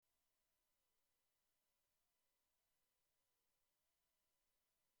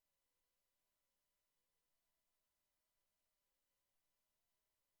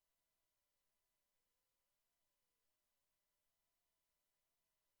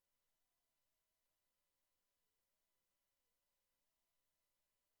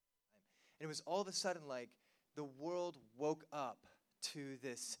And it was all of a sudden like the world woke up to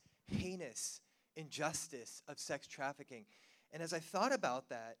this heinous injustice of sex trafficking. And as I thought about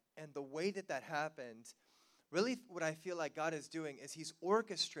that and the way that that happened, really what I feel like God is doing is he's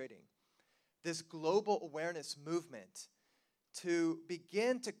orchestrating this global awareness movement to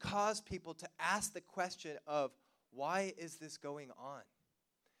begin to cause people to ask the question of, why is this going on?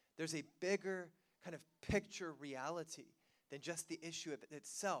 There's a bigger kind of picture reality than just the issue of it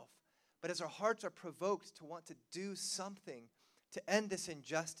itself. But as our hearts are provoked to want to do something to end this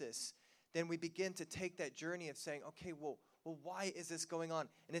injustice, then we begin to take that journey of saying, okay, well, why is this going on?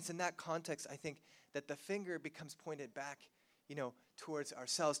 And it's in that context, I think, that the finger becomes pointed back, towards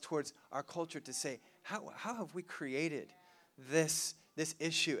ourselves, towards our culture, to say, how have we created this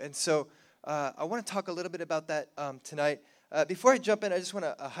issue? And so I want to talk a little bit about that tonight. Before I jump in, I just want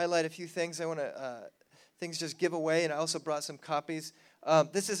to highlight a few things. I want to things just give away, and I also brought some copies.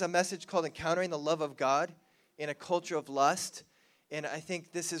 This is a message called Encountering the Love of God in a Culture of Lust. And I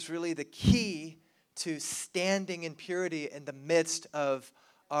think this is really the key to standing in purity in the midst of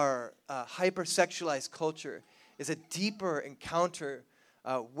our hypersexualized culture, is a deeper encounter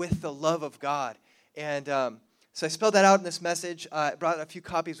with the love of God. And so I spelled that out in this message. I brought a few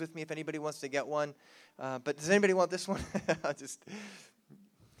copies with me if anybody wants to get one. But does anybody want this one? I'll just...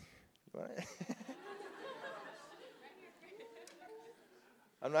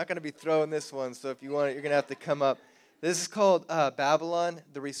 I'm not going to be throwing this one, so if you want it, you're going to have to come up. This is called Babylon,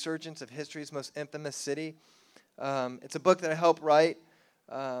 The Resurgence of History's Most Infamous City. It's a book that I helped write.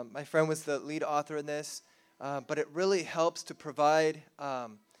 My friend was the lead author in this, but it really helps to provide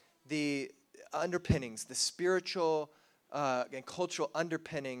the underpinnings, the spiritual and cultural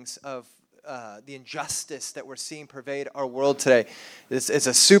underpinnings of the injustice that we're seeing pervade our world today. It's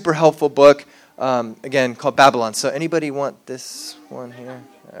a super helpful book, again, called Babylon. So anybody want this one here?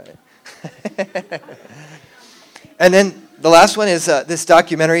 All right. And then the last one is this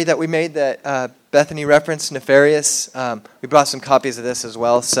documentary that we made that Bethany referenced, Nefarious. We brought some copies of this as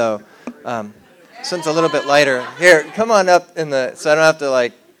well. So this one's a little bit lighter. Here, come on up so I don't have to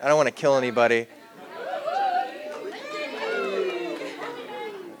I don't want to kill anybody.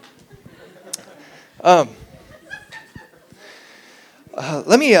 Let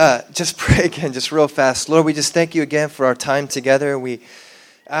me just pray again, just real fast. Lord, we just thank you again for our time together. We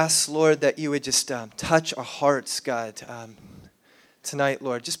ask, Lord, that you would just touch our hearts, God, tonight,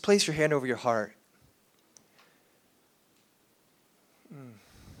 Lord. Just place your hand over your heart.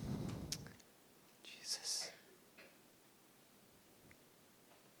 Jesus.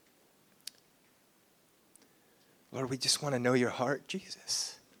 Lord, we just want to know your heart,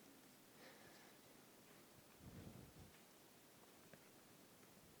 Jesus.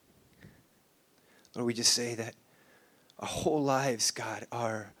 Lord, we just say that our whole lives, God,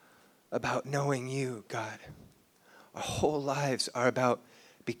 are about knowing you, God. Our whole lives are about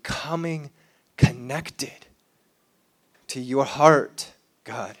becoming connected to your heart,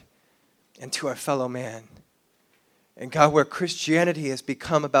 God, and to our fellow man. And God, where Christianity has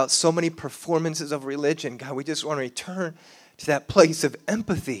become about so many performances of religion, God, we just want to return to that place of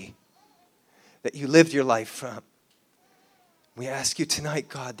empathy that you lived your life from. We ask you tonight,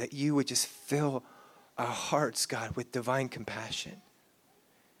 God, that you would just fill our hearts, God, with divine compassion.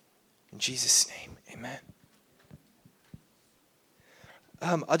 In Jesus' name, amen.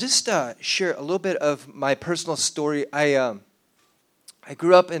 I'll just share a little bit of my personal story. I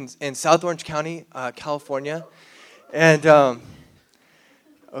grew up in South Orange County, California, and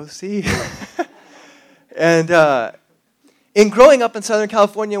OC. And in growing up in Southern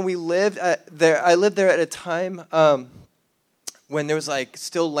California, we lived there. I lived there at a time when there was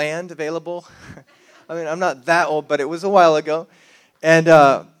still land available. I mean, I'm not that old, but it was a while ago. And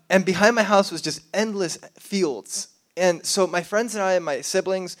behind my house was just endless fields. And so my friends and I and my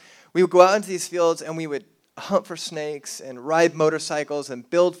siblings, we would go out into these fields and we would hunt for snakes and ride motorcycles and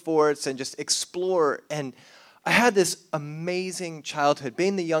build forts and just explore. And I had this amazing childhood.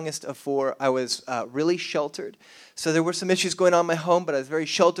 Being the youngest of four, I was really sheltered. So there were some issues going on in my home, but I was very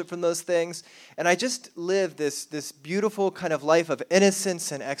sheltered from those things. And I just lived this beautiful kind of life of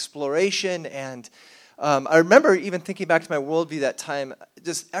innocence and exploration. And I remember even thinking back to my worldview that time,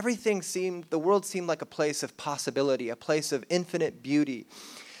 just the world seemed like a place of possibility, a place of infinite beauty.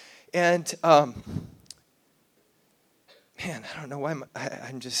 And, man, I don't know why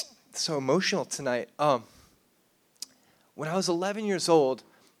I'm just so emotional tonight. When I was 11 years old,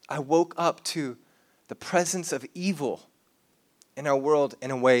 I woke up to the presence of evil in our world in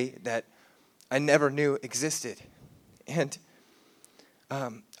a way that I never knew existed. And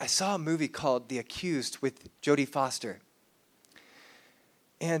I saw a movie called The Accused with Jodie Foster.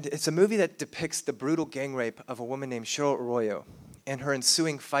 And it's a movie that depicts the brutal gang rape of a woman named Cheryl Arroyo and her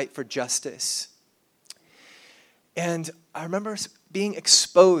ensuing fight for justice. And I remember being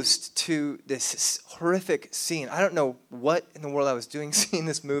exposed to this horrific scene. I don't know what in the world I was doing seeing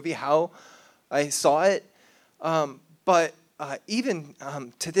this movie, how I saw it, but even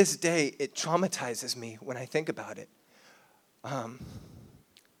to this day, it traumatizes me when I think about it.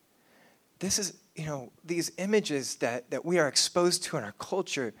 This is, these images that we are exposed to in our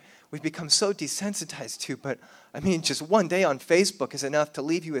culture, we've become so desensitized to, but I mean, just one day on Facebook is enough to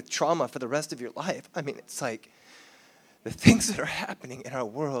leave you with trauma for the rest of your life. I mean, it's like the things that are happening in our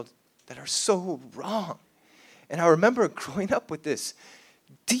world that are so wrong. And I remember growing up with this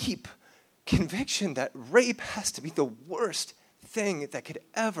deep conviction that rape has to be the worst thing that could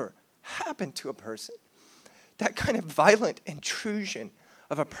ever happen to a person. That kind of violent intrusion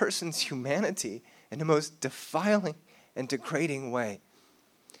of a person's humanity in the most defiling and degrading way.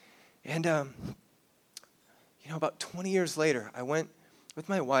 And, about 20 years later, I went with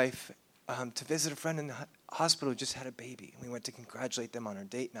my wife to visit a friend in the hospital who just had a baby. We went to congratulate them on our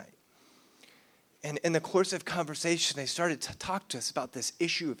date night. And in the course of conversation, they started to talk to us about this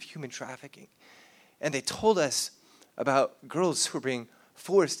issue of human trafficking. And they told us about girls who were being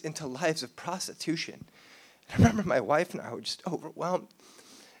forced into lives of prostitution. And I remember my wife and I were just overwhelmed.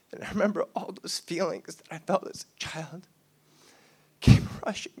 And I remember all those feelings that I felt as a child came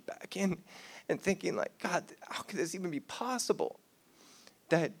rushing back in and thinking like, God, how could this even be possible?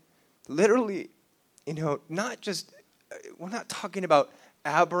 That literally, not just, we're not talking about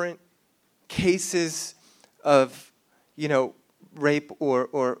aberrant cases of, rape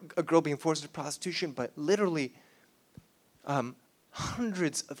or a girl being forced into prostitution, but literally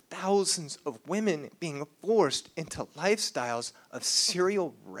hundreds of thousands of women being forced into lifestyles of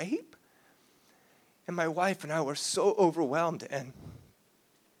serial rape. And my wife and I were so overwhelmed. And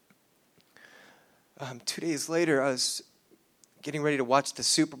 2 days later, I was getting ready to watch the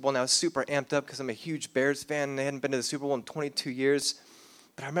Super Bowl, and I was super amped up because I'm a huge Bears fan, and they hadn't been to the Super Bowl in 22 years.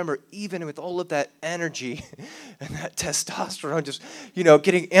 But I remember even with all of that energy and that testosterone just,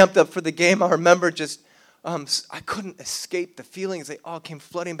 getting amped up for the game, I remember just, I couldn't escape the feelings. They all came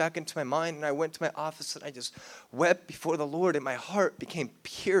flooding back into my mind, and I went to my office, and I just wept before the Lord, and my heart became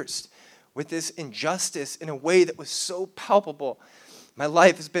pierced with this injustice in a way that was so palpable. My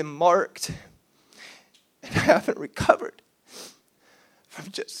life has been marked, and I haven't recovered from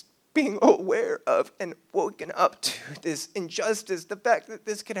just being aware of and woken up to this injustice, the fact that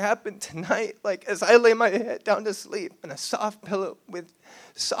this could happen tonight, like as I lay my head down to sleep in a soft pillow with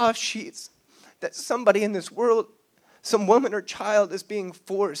soft sheets, that somebody in this world, some woman or child is being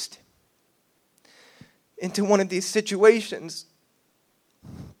forced into one of these situations.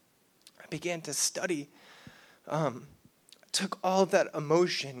 I began to study, took all of that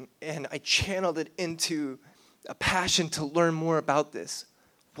emotion and I channeled it into a passion to learn more about this.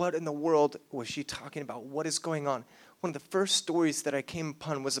 What in the world was she talking about? What is going on? One of the first stories that I came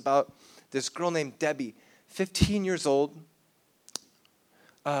upon was about this girl named Debbie, 15 years old,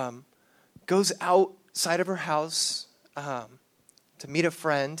 goes outside of her house to meet a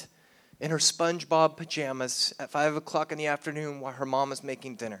friend in her SpongeBob pajamas at 5 o'clock in the afternoon while her mom is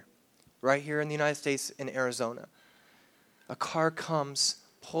making dinner, right here in the United States in Arizona. A car comes,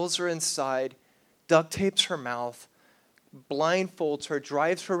 pulls her inside, duct tapes her mouth, blindfolds her,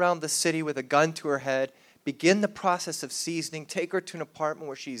 drives her around the city with a gun to her head, begin the process of seasoning, take her to an apartment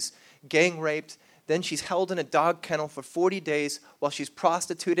where she's gang raped, then she's held in a dog kennel for 40 days while she's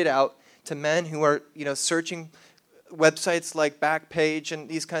prostituted out to men who are, searching websites like Backpage and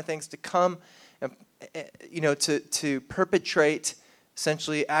these kind of things to come, and, to perpetrate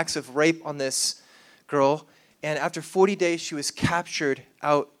essentially acts of rape on this girl. And after 40 days, she was captured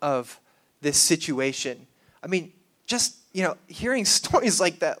out of this situation. I mean, just, hearing stories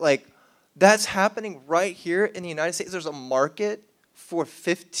like that, like that's happening right here in the United States. There's a market for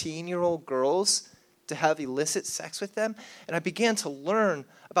 15-year-old girls to have illicit sex with them. And I began to learn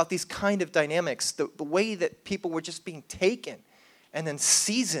about these kind of dynamics, the way that people were just being taken and then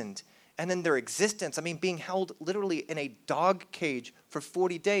seasoned, and then their existence, being held literally in a dog cage for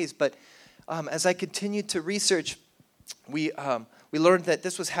 40 days. But as I continued to research, we learned that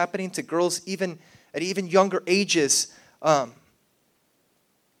this was happening to girls even at even younger ages. I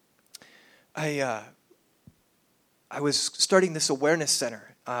was starting this awareness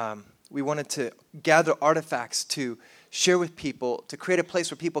center. We wanted to gather artifacts to share with people, to create a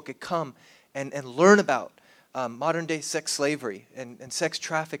place where people could come and learn about modern-day sex slavery and sex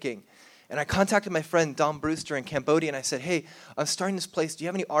trafficking. And I contacted my friend Dom Brewster in Cambodia, and I said, hey, I'm starting this place. Do you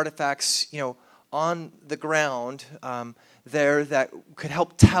have any artifacts, on the ground there that could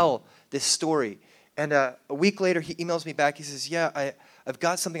help tell this story. And a week later, he emails me back. He says, yeah, I've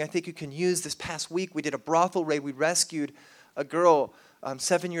got something I think you can use. This past week, we did a brothel raid. We rescued a girl,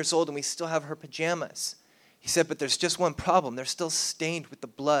 7 years old, and we still have her pajamas. He said, but there's just one problem. They're still stained with the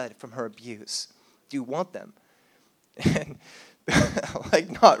blood from her abuse. Do you want them? And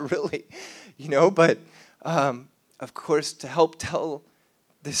like, not really, but of course, to help tell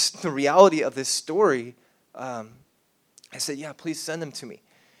the reality of this story, I said, yeah, please send them to me.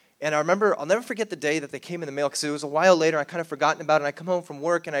 And I remember, I'll never forget the day that they came in the mail, because it was a while later. I kind of forgotten about it. And I come home from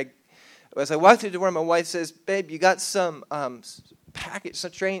work, and as I walk through the door, my wife says, babe, you got some package,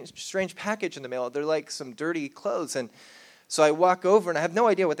 some strange package in the mail. They're like some dirty clothes. And so I walk over, and I have no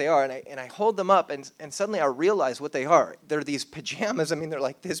idea what they are. And I hold them up, and suddenly I realize what they are. They're these pajamas. I mean, they're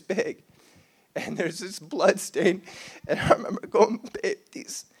like this big. And there's this blood stain. And I remember going, babe,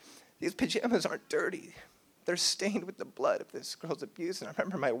 these pajamas aren't dirty. They're stained with the blood of this girl's abuse. And I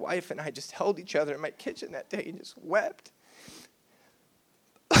remember my wife and I just held each other in my kitchen that day and just wept.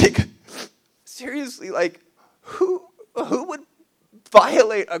 Like, seriously, like, who would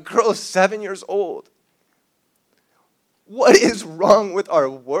violate a girl 7 years old? What is wrong with our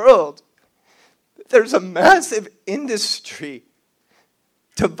world? There's a massive industry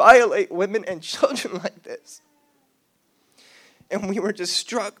to violate women and children like this. And we were just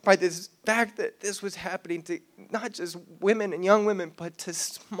struck by this fact that this was happening to not just women and young women, but to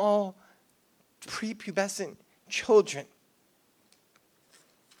small, prepubescent children.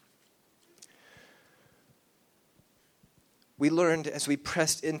 We learned as we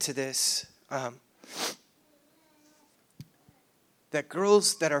pressed into this that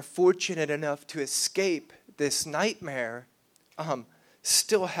girls that are fortunate enough to escape this nightmare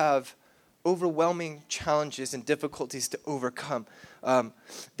still have overwhelming challenges and difficulties to overcome.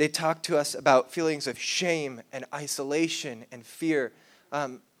 They talk to us about feelings of shame and isolation and fear.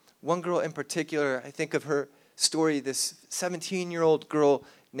 One girl in particular, I think of her story, this 17-year-old girl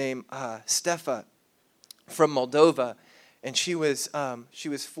named Stefa from Moldova, and she was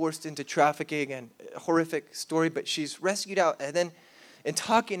forced into trafficking, and a horrific story, but she's rescued out. And then in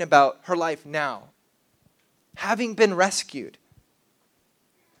talking about her life now, having been rescued,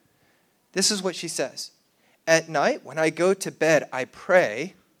 this is what she says. At night, when I go to bed, I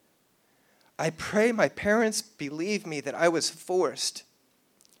pray my parents believe me that I was forced.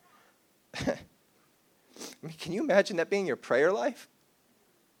 I mean, can you imagine that being your prayer life?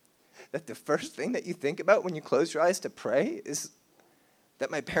 That the first thing that you think about when you close your eyes to pray is that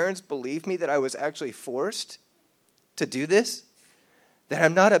my parents believe me that I was actually forced to do this? That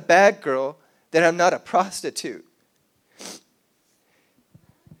I'm not a bad girl, that I'm not a prostitute.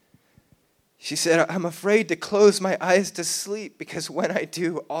 She said, I'm afraid to close my eyes to sleep because when I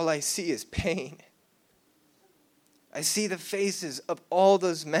do, all I see is pain. I see the faces of all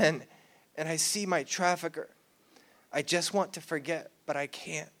those men, and I see my trafficker. I just want to forget, but I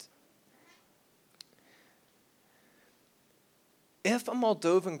can't. If a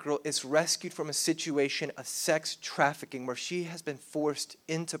Moldovan girl is rescued from a situation of sex trafficking where she has been forced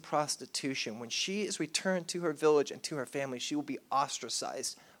into prostitution, when she is returned to her village and to her family, she will be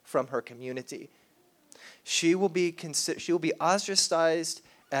ostracized from her community. She will be ostracized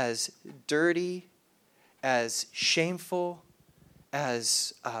as dirty, as shameful,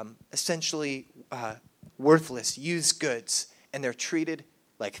 as essentially worthless, used goods, and they're treated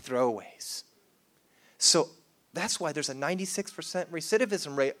like throwaways. So that's why there's a 96%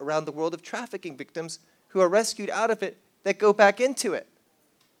 recidivism rate around the world of trafficking victims who are rescued out of it that go back into it.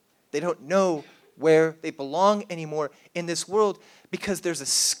 They don't know where they belong anymore in this world because there's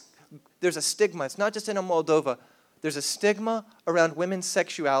a stigma. It's not just in Moldova. There's a stigma around women's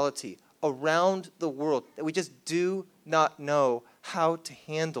sexuality around the world that we just do not know how to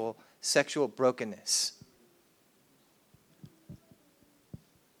handle sexual brokenness.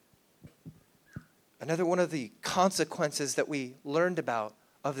 Another one of the consequences that we learned about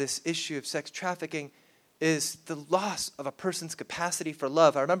of this issue of sex trafficking is the loss of a person's capacity for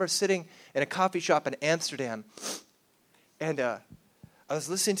love. I remember sitting in a coffee shop in Amsterdam, and I was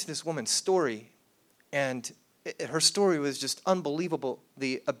listening to this woman's story, and her story was just unbelievable,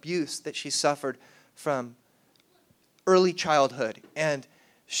 the abuse that she suffered from early childhood. And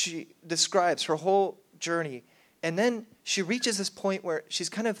she describes her whole journey, and then she reaches this point where she's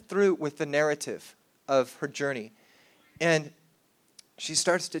kind of through with the narrative of her journey. And she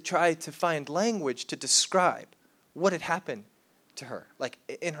starts to try to find language to describe what had happened to her, like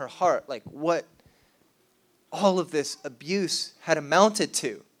in her heart, like what all of this abuse had amounted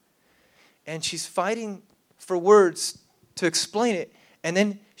to. And she's fighting for words to explain it. And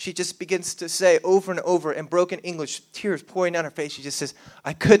then she just begins to say over and over in broken English, tears pouring down her face, she just says,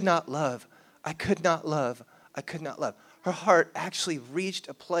 I could not love, I could not love, I could not love. Her heart actually reached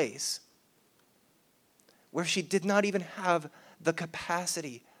a place where she did not even have the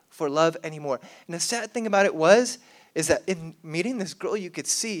capacity for love anymore. And the sad thing about it is that in meeting this girl, you could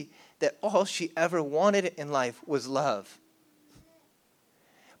see that all she ever wanted in life was love.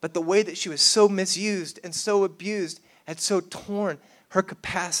 But the way that she was so misused and so abused had so torn her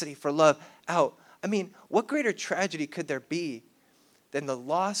capacity for love out. I mean, what greater tragedy could there be than the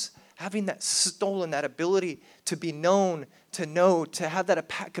loss, having that stolen, that ability to be known, to know, to have that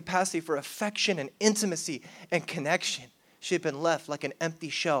capacity for affection and intimacy and connection? She had been left like an empty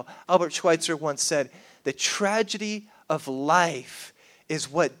shell. Albert Schweitzer once said, the tragedy of life is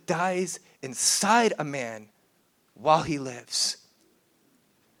what dies inside a man while he lives.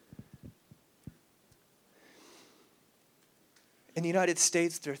 In the United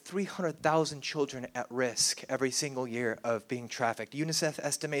States, there are 300,000 children at risk every single year of being trafficked. UNICEF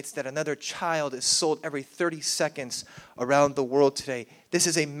estimates that another child is sold every 30 seconds around the world today. This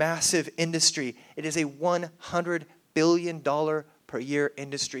is a massive industry. It is a $100 billion per year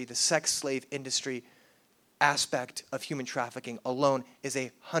industry. The sex slave industry aspect of human trafficking alone is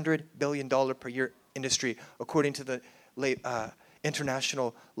a $100 billion per year industry, according to the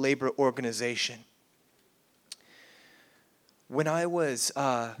International Labor Organization. When I was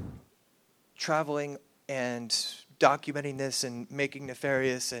traveling and documenting this and making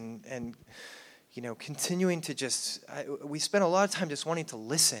Nefarious and continuing to we spent a lot of time just wanting to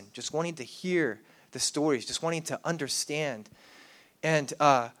listen, just wanting to hear the stories, just wanting to understand. And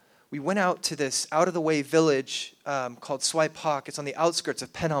we went out to this out-of-the-way village called Swaipak. It's on the outskirts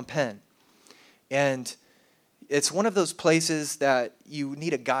of Phnom Penh. And it's one of those places that you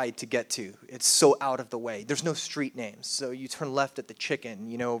need a guide to get to. It's so out of the way. There's no street names. So you turn left at the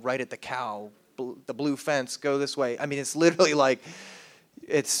chicken, right at the cow, the blue fence, go this way. I mean, it's literally like,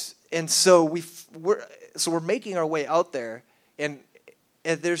 so we're making our way out there, and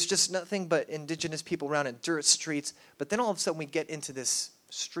there's just nothing but indigenous people around in dirt streets. But then all of a sudden we get into this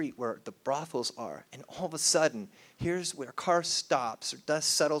street where the brothels are, and all of a sudden, here's where a car stops, or dust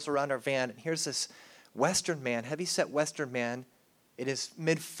settles around our van, and here's this Western man, heavy-set Western man, in his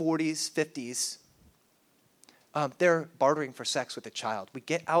mid-40s, 50s. They're bartering for sex with a child. We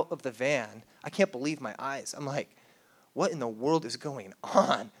get out of the van. I can't believe my eyes. I'm like, what in the world is going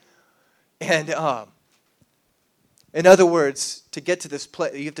on? And in other words, to get to this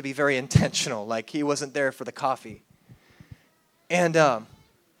place, you have to be very intentional. Like, he wasn't there for the coffee. And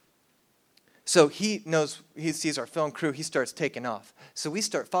so he sees our film crew. He starts taking off. So we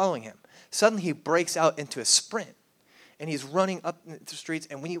start following him. Suddenly he breaks out into a sprint, and he's running up the streets.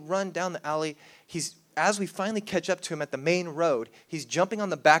 And when he runs down the alley, as we finally catch up to him at the main road, he's jumping on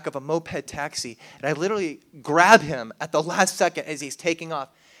the back of a moped taxi, and I literally grab him at the last second as he's taking off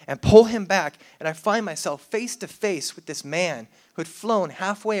and pull him back, and I find myself face to face with this man who had flown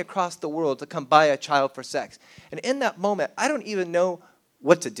halfway across the world to come buy a child for sex. And in that moment, I don't even know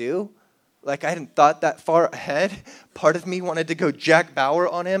what to do. Like, I hadn't thought that far ahead. Part of me wanted to go Jack Bauer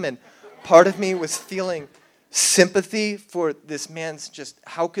on him, and part of me was feeling sympathy for this man's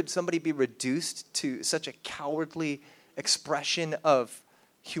how could somebody be reduced to such a cowardly expression of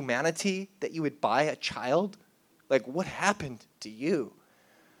humanity that you would buy a child? Like, what happened to you?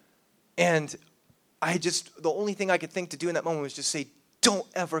 And the only thing I could think to do in that moment was just say, don't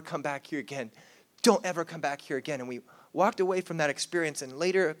ever come back here again. Don't ever come back here again. And we walked away from that experience. And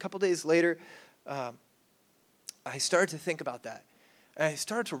later, a couple days later, I started to think about that. And I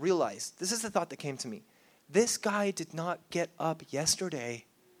started to realize, this is the thought that came to me. This guy did not get up yesterday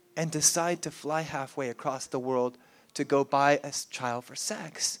and decide to fly halfway across the world to go buy a child for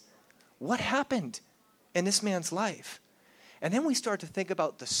sex. What happened in this man's life? And then we start to think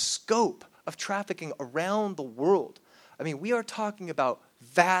about the scope of trafficking around the world. I mean, we are talking about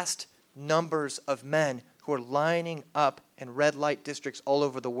vast numbers of men who are lining up in red light districts all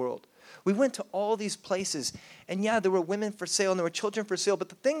over the world. We went to all these places, and yeah, there were women for sale and there were children for sale, but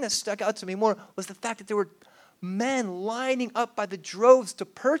the thing that stuck out to me more was the fact that there were men lining up by the droves to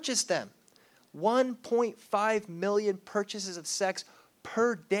purchase them. 1.5 million purchases of sex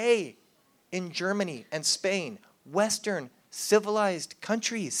per day in Germany and Spain, Western civilized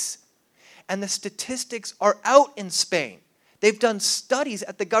countries. And the statistics are out in Spain. They've done studies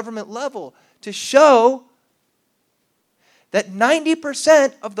at the government level to show that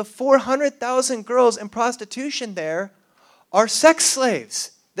 90% of the 400,000 girls in prostitution there are sex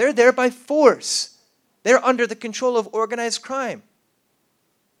slaves. They're there by force. They're under the control of organized crime.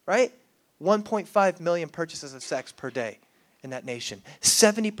 Right? 1.5 million purchases of sex per day in that nation.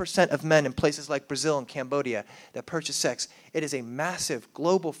 70% of men in places like Brazil and Cambodia that purchase sex. It is a massive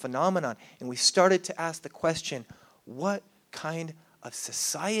global phenomenon. And we started to ask the question, what kind of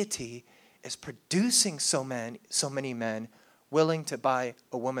society is producing so many men willing to buy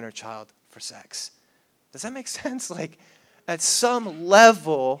a woman or child for sex? Does that make sense? Like, at some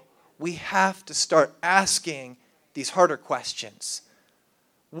level, we have to start asking these harder questions.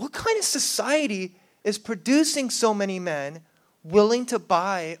 What kind of society is producing so many men willing to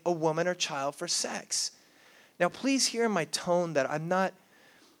buy a woman or child for sex? Now, please hear in my tone that I'm not,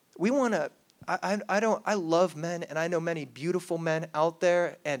 I love men, and I know many beautiful men out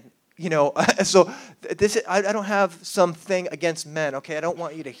there, and so I don't have something against men, okay? I don't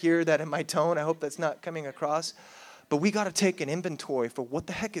want you to hear that in my tone. I hope that's not coming across. But we got to take an inventory for what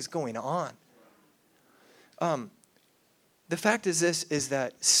the heck is going on. The fact is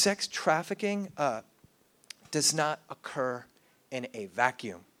that sex trafficking does not occur in a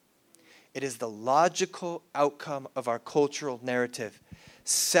vacuum. It is the logical outcome of our cultural narrative.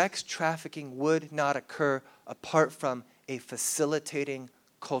 Sex trafficking would not occur apart from a facilitating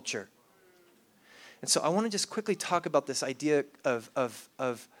culture. And so I want to just quickly talk about this idea of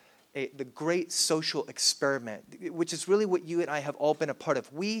the great social experiment, which is really what you and I have all been a part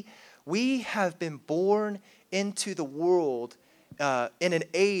of. We have been born into the world in an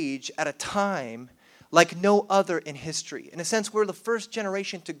age at a time like no other in history. In a sense, we're the first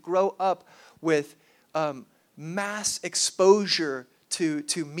generation to grow up with mass exposure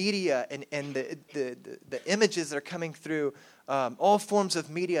to media and the images that are coming through all forms of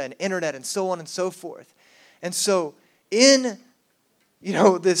media and internet and so on and so forth. And so in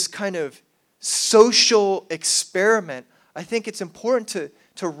this kind of social experiment, I think it's important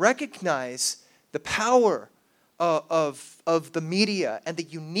to recognize the power of the media and the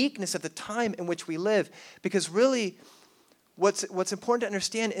uniqueness of the time in which we live. Because really, what's important to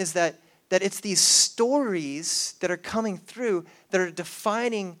understand is that it's these stories that are coming through that are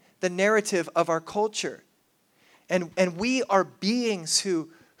defining the narrative of our culture. And we are beings who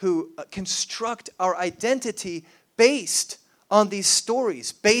construct our identity based on these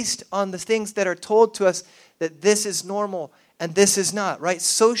stories, based on the things that are told to us that this is normal and this is not, right?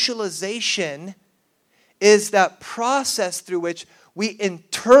 Socialization is that process through which we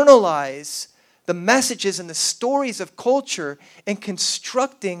internalize the messages and the stories of culture in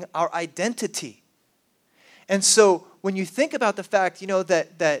constructing our identity. And so when you think about the fact,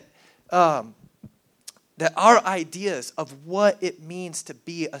 that our ideas of what it means to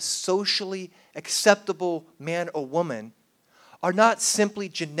be a socially acceptable man or woman are not simply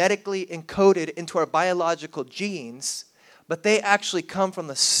genetically encoded into our biological genes, but they actually come from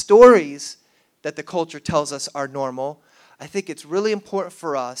the stories that the culture tells us are normal. I think it's really important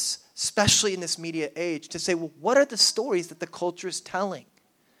for us, especially in this media age, to say, well, what are the stories that the culture is telling?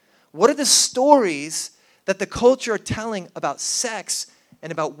 What are the stories that the culture are telling about sex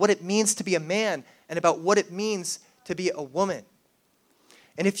and about what it means to be a man and about what it means to be a woman?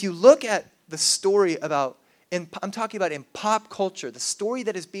 And if you look at the story I'm talking about in pop culture, the story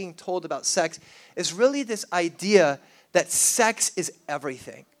that is being told about sex is really this idea that sex is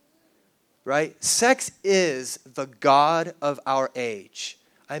everything, right? Sex is the god of our age.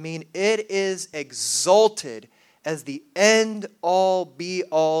 I mean, it is exalted as the end-all,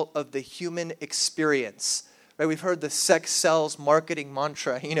 be-all of the human experience. Right? We've heard the sex sells marketing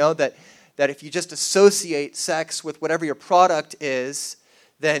mantra, that if you just associate sex with whatever your product is,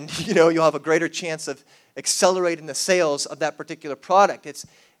 then you'll have a greater chance of accelerating the sales of that particular product. It's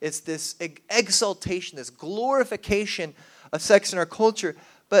this exaltation, this glorification of sex in our culture.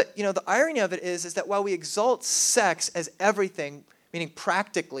 But the irony of it is that while we exalt sex as everything, meaning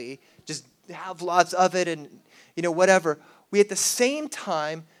practically just have lots of it and whatever, we at the same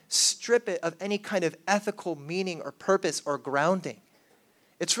time strip it of any kind of ethical meaning or purpose or grounding.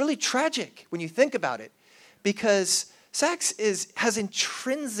 It's really tragic when you think about it, because sex has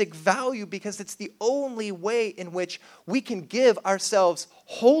intrinsic value because it's the only way in which we can give ourselves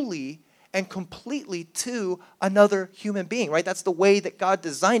wholly and completely to another human being, right? That's the way that God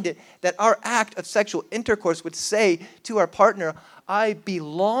designed it, that our act of sexual intercourse would say to our partner, I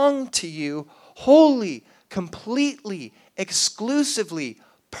belong to you wholly, completely, exclusively,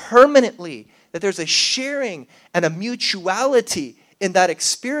 permanently, that there's a sharing and a mutuality in that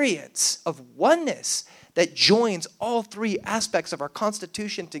experience of oneness that joins all three aspects of our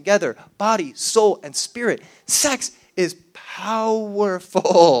constitution together, body, soul, and spirit. Sex is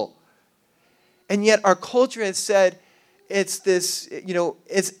powerful. And yet our culture has said it's this,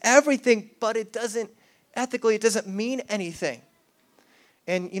 it's everything, but ethically, it doesn't mean anything.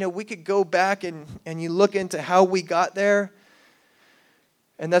 And, we could go back and you look into how we got there.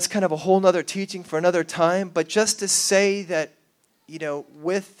 And that's kind of a whole nother teaching for another time. But just to say that,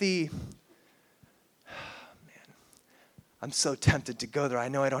 with the... Man, I'm so tempted to go there. I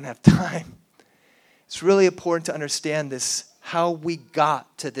know I don't have time. It's really important to understand this, how we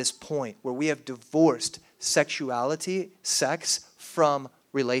got to this point where we have divorced sexuality, sex, from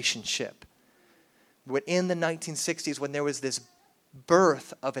relationship. In the 1960s, when there was this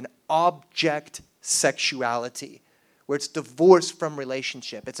birth of an object sexuality, where it's divorced from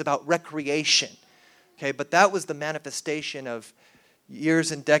relationship. It's about recreation. Okay, but that was the manifestation of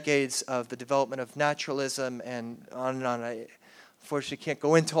years and decades of the development of naturalism and on and on. I unfortunately can't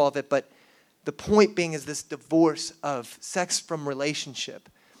go into all of it, but the point being is this divorce of sex from relationship.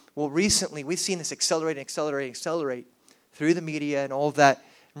 Well, recently we've seen this accelerate through the media and all of that.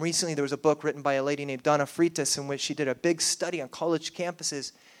 And recently there was a book written by a lady named Donna Freitas in which she did a big study on college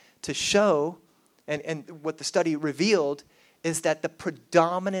campuses to show, and what the study revealed is that the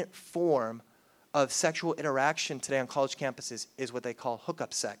predominant form of sexual interaction today on college campuses is what they call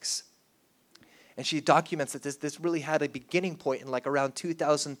hookup sex. And she documents that this really had a beginning point in like around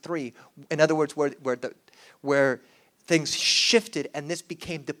 2003. In other words, where things shifted and this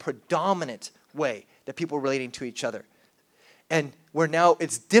became the predominant way that people were relating to each other. And where now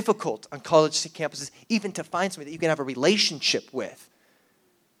it's difficult on college campuses even to find somebody that you can have a relationship with.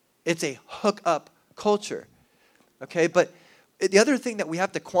 It's a hookup culture. Okay, but the other thing that we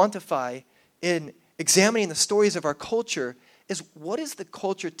have to quantify in examining the stories of our culture is, what is the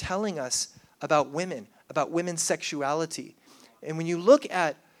culture telling us about women's sexuality? And when you look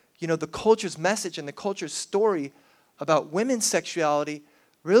at, the culture's message and the culture's story about women's sexuality,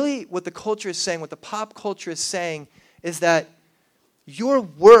 really what the culture is saying, what the pop culture is saying, is that your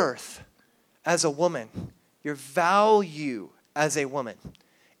worth as a woman, your value as a woman,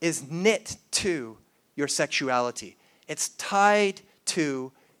 is knit to your sexuality. It's tied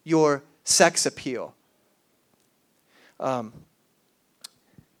to your sex appeal.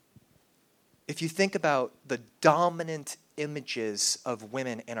 If you think about the dominant images of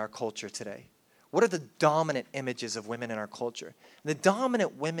women in our culture today, what are the dominant images of women in our culture? The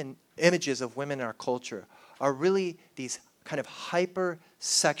dominant images of women in our culture are really these kind of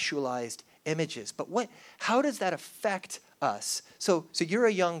hyper-sexualized images. But how does that affect us? So you're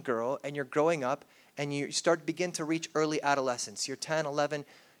a young girl and you're growing up and you begin to reach early adolescence. You're 10, 11,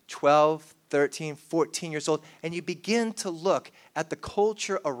 12, 13, 14 years old, and you begin to look at the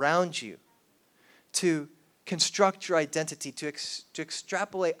culture around you to construct your identity, to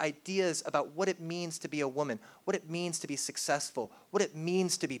extrapolate ideas about what it means to be a woman, what it means to be successful, what it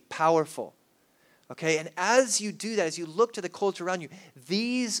means to be powerful. Okay, and as you do that, as you look to the culture around you,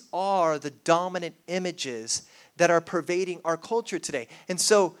 these are the dominant images that are pervading our culture today. And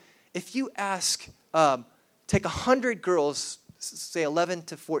so if you ask, take 100 girls, say 11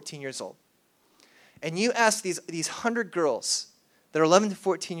 to 14 years old, and you ask these 100 girls that are 11 to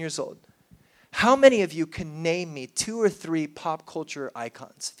 14 years old, how many of you can name me 2 or 3 pop culture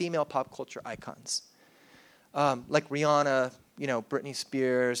icons, female pop culture icons? Like Rihanna, Britney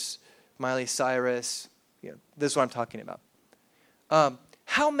Spears, Miley Cyrus, this is what I'm talking about.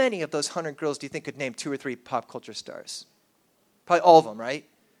 How many of those 100 girls do you think could name 2 or 3 pop culture stars? Probably all of them, right?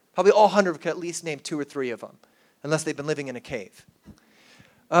 Probably all 100 could at least name 2 or 3 of them, unless they've been living in a cave.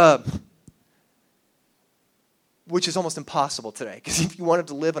 Which is almost impossible today, because if you wanted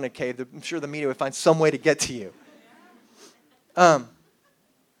to live in a cave, I'm sure the media would find some way to get to you. But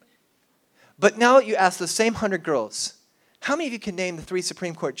now you ask the same 100 girls, how many of you can name the 3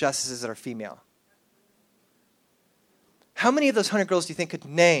 Supreme Court justices that are female? How many of those 100 girls do you think could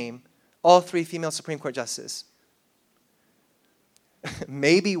name all 3 female Supreme Court justices?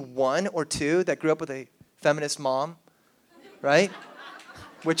 Maybe 1 or 2 that grew up with a feminist mom, right?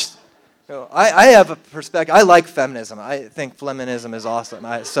 Which, I have a perspective. I like feminism. I think feminism is awesome.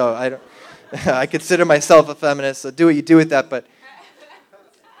 I consider myself a feminist, so do what you do with that. But,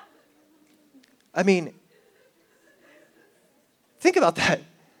 I mean, think about that.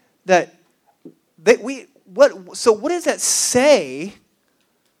 So what does that say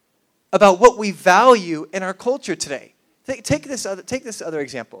about what we value in our culture today? Take this other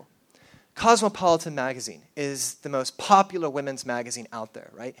example. Cosmopolitan magazine is the most popular women's magazine out there,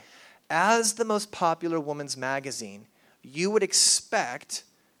 right? As the most popular women's magazine, you would expect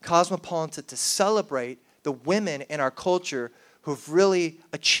Cosmopolitan to celebrate the women in our culture who've really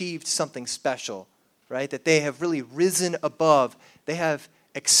achieved something special, right? That they have really risen above. They have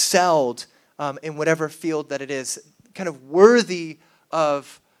excelled in whatever field that it is, kind of worthy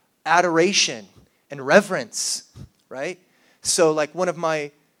of adoration and reverence, right? So like one of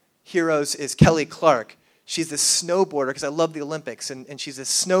my heroes is Kelly Clark. she's this snowboarder, because I love the Olympics, and she's a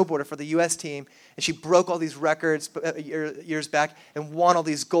snowboarder for the U.S. team, and she broke all these records years back and won all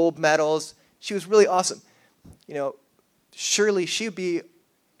these gold medals. She was really awesome. Surely she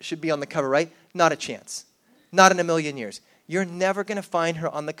should be on the cover, right? Not a chance. Not in a million years. You're never going to find her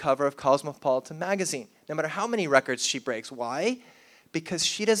on the cover of Cosmopolitan magazine, no matter how many records she breaks. Why? Because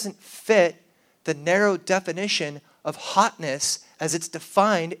she doesn't fit the narrow definition of hotness as it's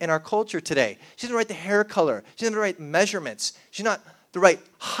defined in our culture today. She doesn't write the hair color. She doesn't write measurements. She's not the right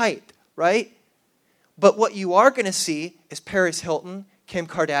height, right? But what you are going to see is Paris Hilton, Kim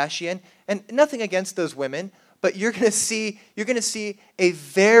Kardashian, and nothing against those women, but you're going to see a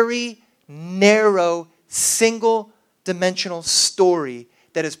very narrow, single-dimensional story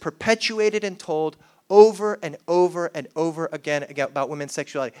that is perpetuated and told over and over and over again about women's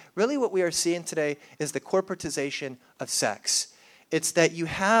sexuality. Really what we are seeing today is the corporatization of sex. It's that you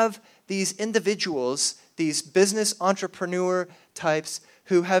have these individuals, these business entrepreneur types,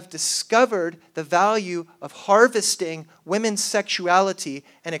 who have discovered the value of harvesting women's sexuality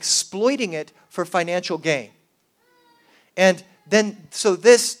and exploiting it for financial gain. And then, so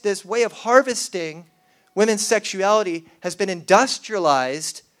this way of harvesting women's sexuality has been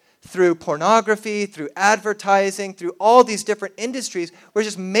industrialized through pornography, through advertising, through all these different industries. We're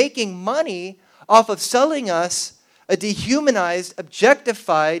just making money off of selling us a dehumanized,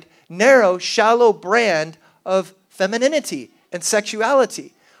 objectified, narrow, shallow brand of femininity and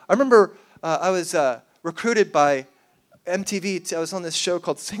sexuality. I remember I was recruited by MTV. I was on this show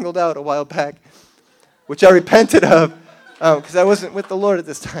called Singled Out a while back, which I repented of because I wasn't with the Lord at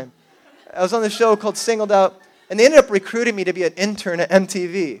this time. I was on this show called Singled Out, and they ended up recruiting me to be an intern at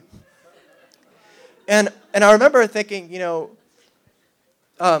MTV. And I remember thinking,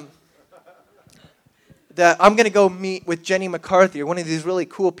 that I'm going to go meet with Jenny McCarthy, or one of these really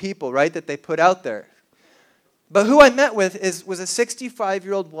cool people, right, that they put out there. But who I met with was a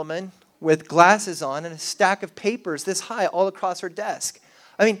 65-year-old woman with glasses on and a stack of papers this high all across her desk.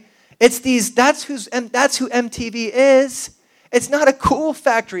 I mean, that's who MTV is. It's not a cool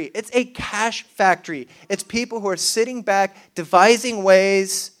factory. It's a cash factory. It's people who are sitting back, devising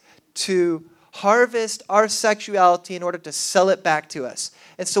ways to harvest our sexuality in order to sell it back to us.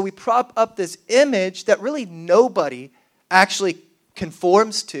 And so we prop up this image that really nobody actually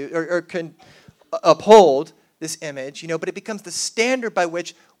conforms to or can uphold this image, but it becomes the standard by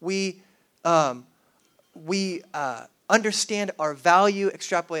which we understand our value,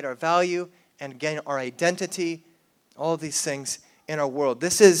 extrapolate our value, and gain our identity, all of these things in our world.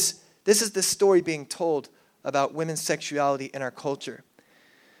 This is the story being told about women's sexuality in our culture.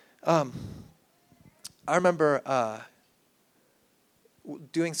 I remember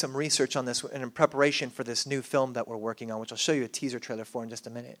doing some research on this in preparation for this new film that we're working on, which I'll show you a teaser trailer for in just a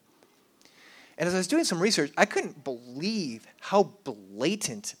minute. And as I was doing some research, I couldn't believe how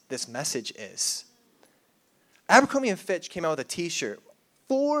blatant this message is. Abercrombie & Fitch came out with a t-shirt,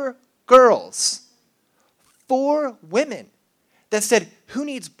 4 girls, 4 women, that said, "Who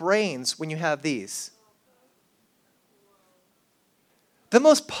needs brains when you have these?" The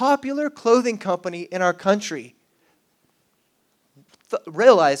most popular clothing company in our country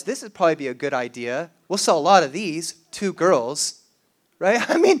realized this would probably be a good idea. We'll sell a lot of these, 2 girls, right?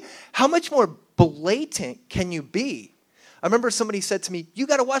 I mean, how much more blatant can you be? I remember somebody said to me, "You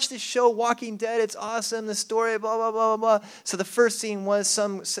got to watch this show, Walking Dead. It's awesome, the story, blah, blah, blah, blah." So the first scene was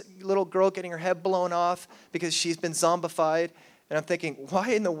some little girl getting her head blown off because she's been zombified. And I'm thinking, why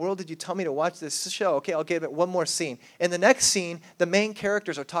in the world did you tell me to watch this show? Okay, I'll give it one more scene. In the next scene, the main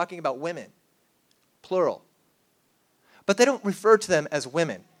characters are talking about women, plural. But they don't refer to them as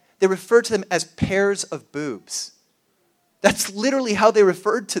women. They refer to them as pairs of boobs. That's literally how they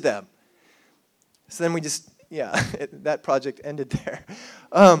referred to them. So then we just, that project ended there.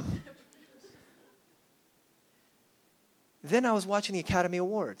 Then I was watching the Academy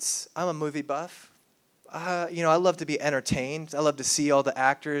Awards. I'm a movie buff. I love to be entertained. I love to see all the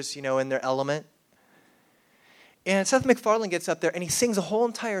actors, in their element. And Seth MacFarlane gets up there and he sings a whole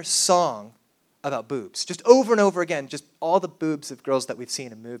entire song about boobs, just over and over again, just all the boobs of girls that we've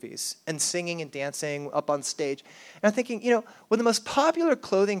seen in movies, and singing and dancing up on stage. And I'm thinking, when the most popular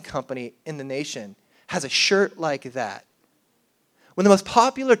clothing company in the nation has a shirt like that, when the most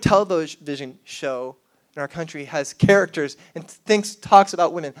popular television show in our country has characters and talks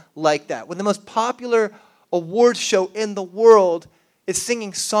about women like that, when the most popular award show in the world is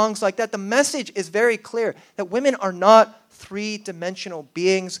singing songs like that, the message is very clear that women are not 3-dimensional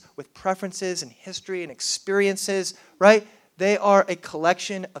beings with preferences and history and experiences, right? They are a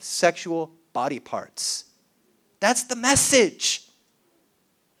collection of sexual body parts. That's the message.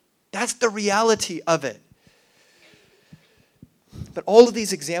 That's the reality of it. But all of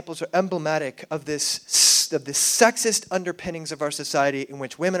these examples are emblematic of the sexist underpinnings of our society, in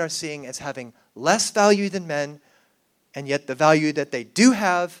which women are seen as having less value than men, and yet the value that they do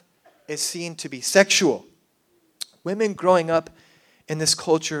have is seen to be sexual. Women growing up in this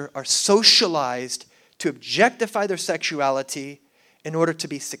culture are socialized to objectify their sexuality in order to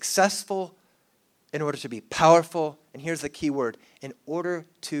be successful, in order to be powerful, and here's the key word, in order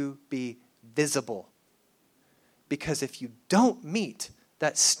to be visible. Because if you don't meet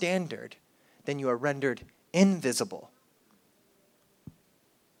that standard, then you are rendered invisible.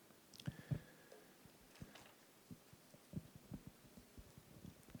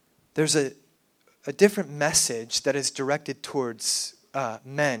 There's a different message that is directed towards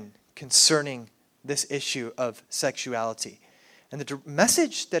men concerning this issue of sexuality. And the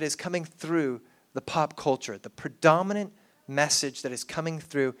message that is coming through the pop culture, the predominant message that is coming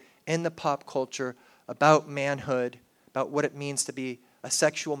through in the pop culture about manhood, about what it means to be a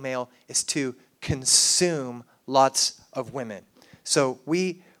sexual male, is to consume lots of women. So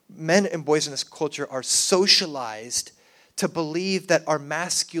we, men and boys in this culture, are socialized to believe that our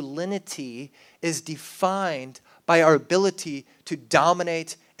masculinity is defined by our ability to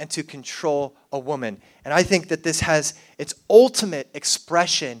dominate and to control a woman. And I think that this has its ultimate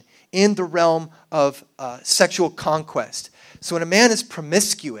expression in the realm of sexual conquest. So when a man is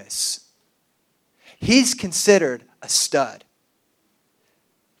promiscuous, he's considered a stud.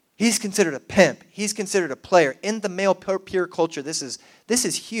 He's considered a pimp. He's considered a player. In the male peer culture, this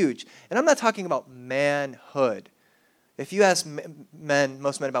is huge. And I'm not talking about manhood. If you ask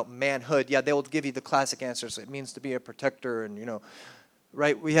most men about manhood, yeah, they will give you the classic answers. It means to be a protector and,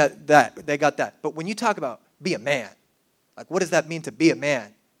 right? We had that. They got that. But when you talk about be a man, like what does that mean to be a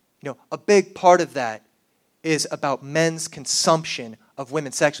man? A big part of that is about men's consumption of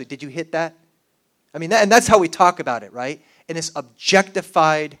women sexually. Did you hit that? I mean, and that's how we talk about it, right? In this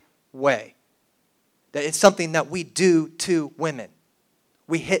objectified way. That it's something that we do to women.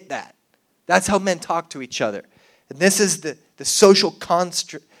 We hit that. That's how men talk to each other. And this is the social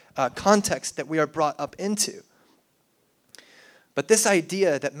context that we are brought up into. But this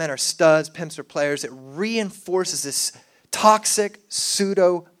idea that men are studs, pimps, or players, it reinforces this toxic,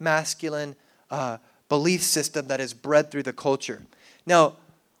 pseudo-masculine belief system that is bred through the culture. Now,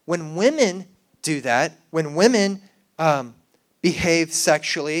 when women do that, when women behave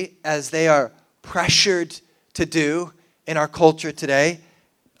sexually as they are pressured to do in our culture today,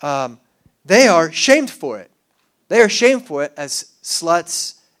 they are shamed for it. They are shamed for it as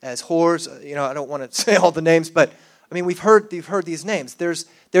sluts, as whores. I don't want to say all the names, but I mean, you've heard these names. There's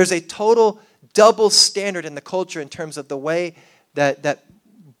a total double standard in the culture in terms of the way that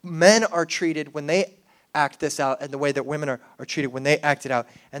men are treated when they act this out and the way that women are treated when they act it out.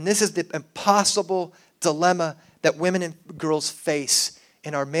 And this is the impossible dilemma that women and girls face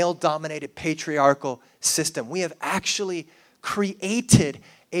in our male-dominated patriarchal system. We have actually created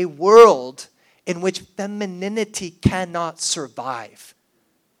a world in which femininity cannot survive.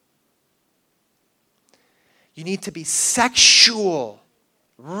 You need to be sexual,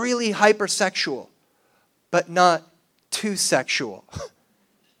 really hypersexual, but not too sexual.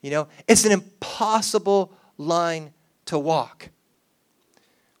 It's an impossible line to walk.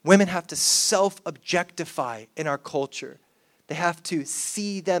 Women have to self-objectify in our culture. They have to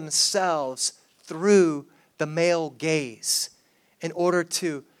see themselves through the male gaze in order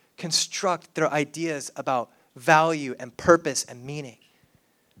to construct their ideas about value and purpose and meaning.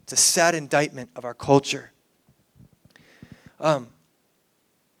 It's a sad indictment of our culture. But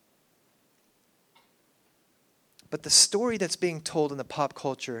the story that's being told in the pop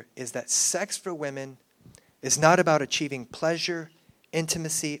culture is that sex for women is not about achieving pleasure,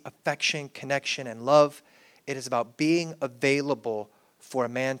 intimacy, affection, connection, and love. It is about being available for a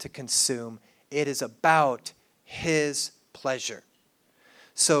man to consume. It is about his pleasure.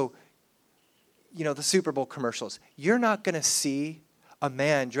 So, the Super Bowl commercials. You're not going to see a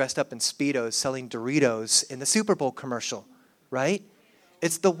man dressed up in Speedos selling Doritos in the Super Bowl commercial, right?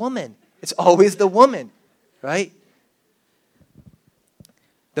 It's the woman. It's always the woman, right?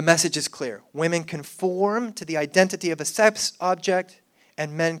 The message is clear. Women conform to the identity of a sex object,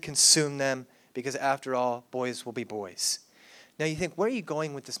 and men consume them because, after all, boys will be boys. Now you think, where are you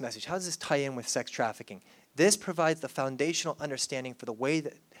going with this message? How does this tie in with sex trafficking? This provides the foundational understanding for the way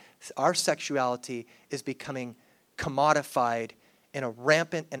that our sexuality is becoming commodified in a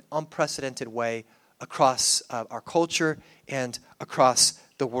rampant and unprecedented way across our culture and across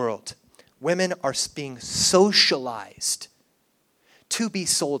the world. Women are being socialized to be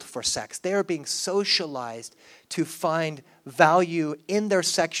sold for sex. They are being socialized to find value in their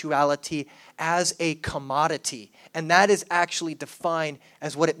sexuality as a commodity. And that is actually defined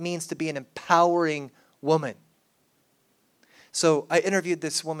as what it means to be an empowering woman. So I interviewed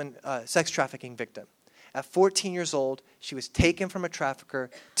this woman, sex trafficking victim. At 14 years old, she was taken from a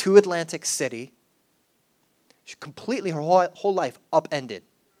trafficker to Atlantic City. Completely her whole life upended.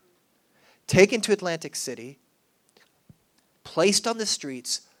 Taken to Atlantic City, placed on the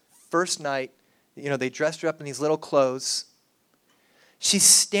streets, first night, they dressed her up in these little clothes. She's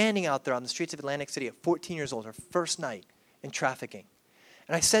standing out there on the streets of Atlantic City at 14 years old, her first night in trafficking.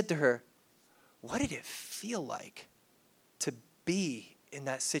 And I said to her, what did it feel like to be in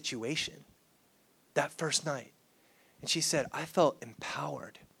that situation that first night? And she said, I felt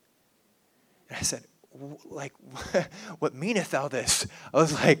empowered. And I said, like, what meaneth thou this? I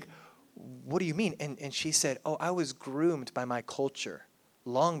was like, what do you mean? And she said, oh, I was groomed by my culture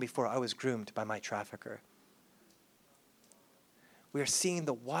long before I was groomed by my trafficker. We are seeing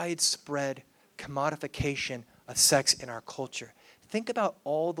the widespread commodification of sex in our culture. Think about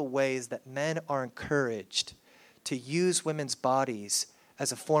all the ways that men are encouraged to use women's bodies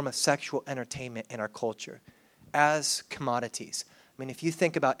as a form of sexual entertainment in our culture, as commodities. I mean, if you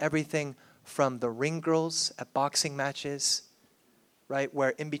think about everything from the ring girls at boxing matches, right, where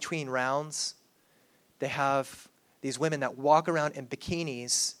in between rounds, they have these women that walk around in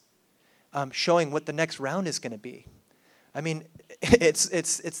bikinis showing what the next round is going to be. I mean,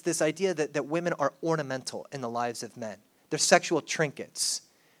 it's this idea that women are ornamental in the lives of men. They're sexual trinkets.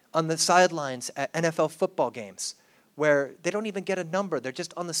 On the sidelines at NFL football games, where they don't even get a number. They're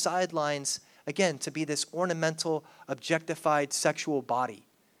just on the sidelines, again, to be this ornamental, objectified sexual body.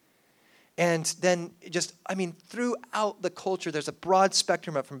 And then throughout the culture, there's a broad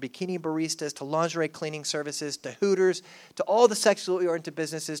spectrum from bikini baristas to lingerie cleaning services to Hooters to all the sexually oriented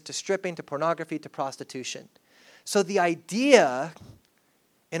businesses to stripping to pornography to prostitution. So the idea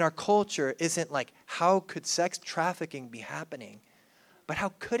in our culture isn't like, how could sex trafficking be happening? But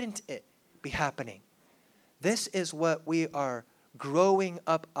how couldn't it be happening? This is what we are growing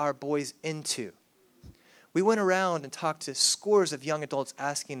up our boys into. We went around and talked to scores of young adults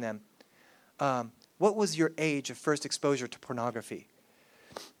asking them, what was your age of first exposure to pornography?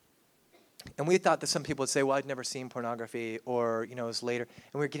 And we thought that some people would say, well, I'd never seen pornography, or, it was later.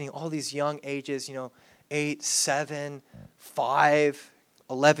 And we were getting all these young ages, 8, 7, 5,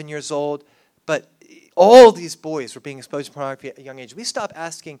 11 years old. But all these boys were being exposed to pornography at a young age. We stopped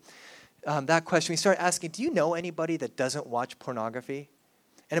asking that question. We started asking, do you know anybody that doesn't watch pornography?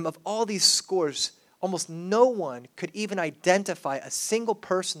 And of all these scores, almost no one could even identify a single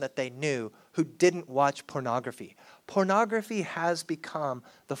person that they knew who didn't watch pornography. Pornography has become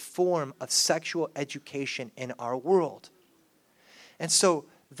the form of sexual education in our world. And so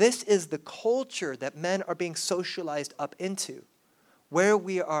this is the culture that men are being socialized up into, where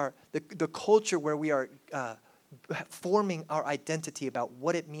we are, the culture where we are forming our identity about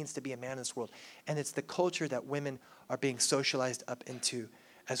what it means to be a man in this world. And it's the culture that women are being socialized up into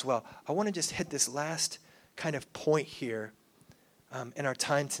as well. I want to just hit this last kind of point here in our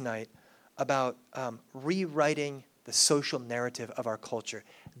time tonight about rewriting the social narrative of our culture.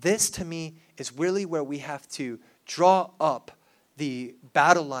 This, to me, is really where we have to draw up the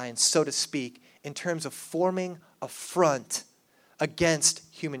battle lines, so to speak, in terms of forming a front against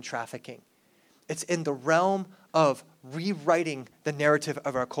human trafficking. It's in the realm of rewriting the narrative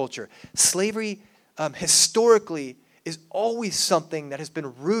of our culture. Slavery, historically, is always something that has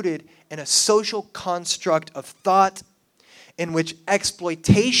been rooted in a social construct of thought in which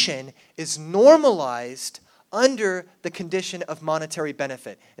exploitation is normalized under the condition of monetary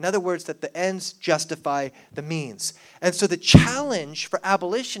benefit. In other words, that the ends justify the means. And so the challenge for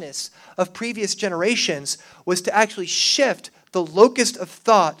abolitionists of previous generations was to actually shift the locus of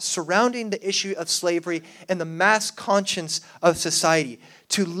thought surrounding the issue of slavery and the mass conscience of society,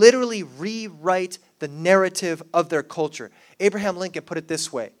 to literally rewrite the narrative of their culture. Abraham Lincoln put it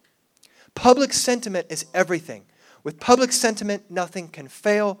this way: public sentiment is everything. With public sentiment, nothing can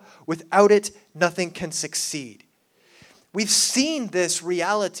fail. Without it, nothing can succeed. We've seen this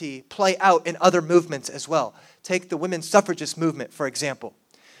reality play out in other movements as well. Take the women's suffragist movement, for example.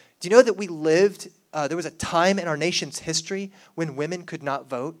 Do you know that there was a time in our nation's history when women could not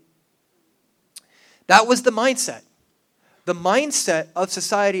vote? That was the mindset. The mindset of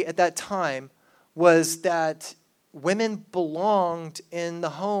society at that time was that women belonged in the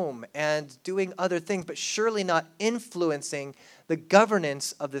home and doing other things, but surely not influencing the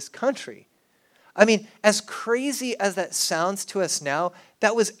governance of this country. I mean, as crazy as that sounds to us now,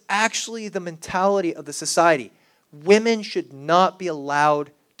 that was actually the mentality of the society. women should not be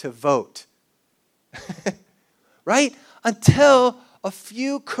allowed to vote. Right? Until a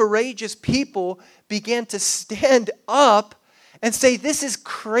few courageous people began to stand up and say, this is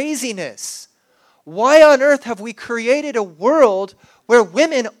craziness. Why on earth have we created a world where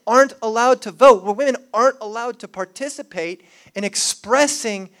women aren't allowed to vote, where women aren't allowed to participate in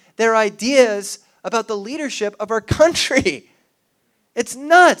expressing their ideas about the leadership of our country? It's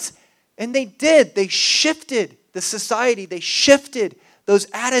nuts. And they did. They shifted the society. They shifted those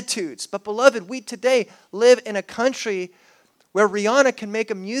attitudes. But beloved, we today live in a country where Rihanna can make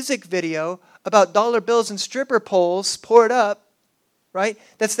a music video about dollar bills and stripper poles, pour it up, right?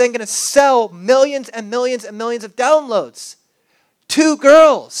 That's then going to sell millions and millions and millions of downloads. 2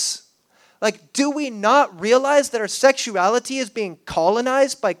 girls. Like, do we not realize that our sexuality is being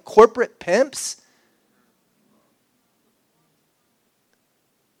colonized by corporate pimps?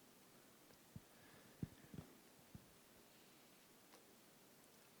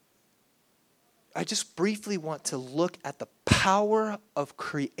 I just briefly want to look at the power of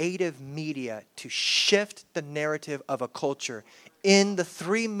creative media to shift the narrative of a culture in the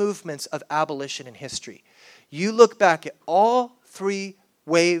 3 movements of abolition in history. You look back at all 3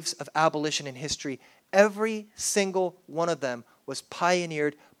 waves of abolition in history, every single one of them was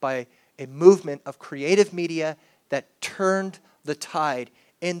pioneered by a movement of creative media that turned the tide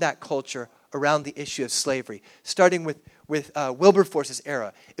in that culture around the issue of slavery. Starting with Wilberforce's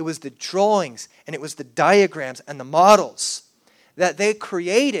era, it was the drawings and it was the diagrams and the models that they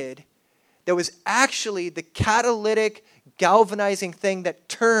created that was actually the catalytic, galvanizing thing that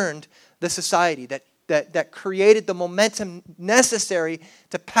turned the society, that created the momentum necessary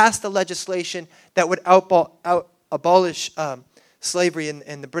to pass the legislation that would abolish slavery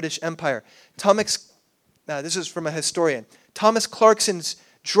in the British Empire. This is from a historian. Thomas Clarkson's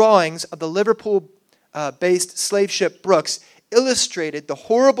drawings of the Liverpool-based slave ship Brooks illustrated the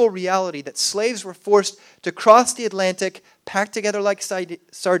horrible reality that slaves were forced to cross the Atlantic, packed together like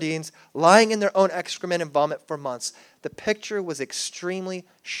sardines, lying in their own excrement and vomit for months. The picture was extremely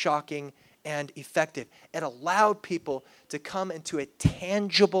shocking and effective. It allowed people to come into a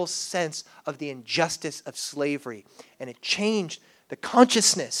tangible sense of the injustice of slavery, and it changed the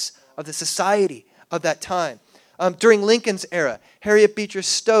consciousness of the society of that time. During Lincoln's era, Harriet Beecher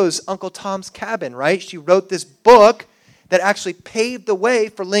Stowe's Uncle Tom's Cabin, right? She wrote this book that actually paved the way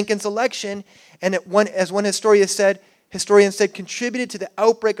for Lincoln's election, and as one historian said, contributed to the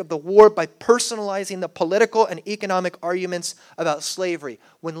outbreak of the war by personalizing the political and economic arguments about slavery.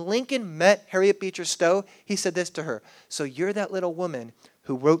 When Lincoln met Harriet Beecher Stowe, he said this to her: "So you're that little woman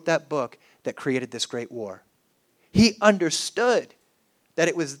who wrote that book that created this great war." He understood that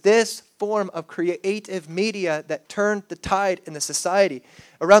it was this form of creative media that turned the tide in the society.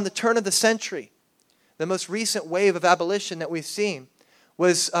 Around the turn of the century, the most recent wave of abolition that we've seen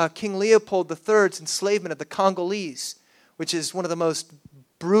was King Leopold III's enslavement of the Congolese, which is one of the most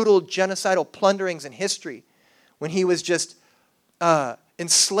brutal genocidal plunderings in history, when he was just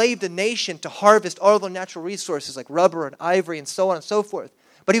enslaved a nation to harvest all of their natural resources like rubber and ivory and so on and so forth.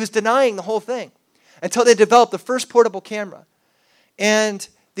 But he was denying the whole thing until they developed the first portable camera. And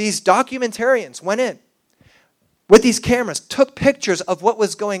these documentarians went in with these cameras, took pictures of what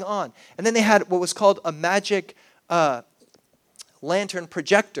was going on. And then they had what was called a magic lantern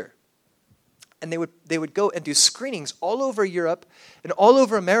projector. And they would go and do screenings all over Europe and all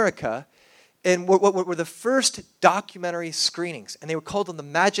over America, and what were the first documentary screenings. And they were called them the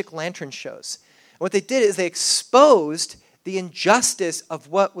Magic Lantern Shows. And what they did is they exposed the injustice of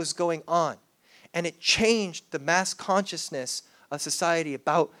what was going on. And it changed the mass consciousness of society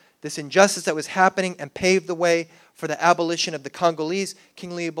about this injustice that was happening and paved the way for the abolition of the Congolese.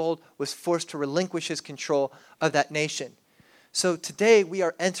 King Leopold was forced to relinquish his control of that nation. So today we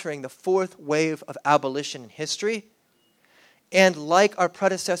are entering the 4th wave of abolition in history. And like our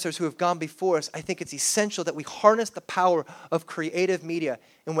predecessors who have gone before us, I think it's essential that we harness the power of creative media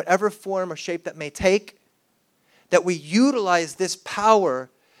in whatever form or shape that may take, that we utilize this power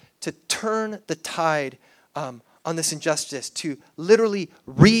to turn the tide on this injustice, to literally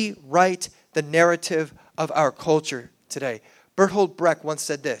rewrite the narrative of our culture today. Bertolt Brecht once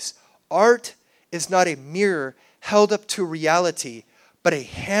said this: "Art is not a mirror held up to reality, but a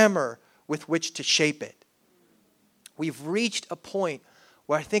hammer with which to shape it." We've reached a point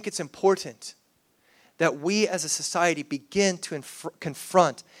where I think it's important that we as a society begin to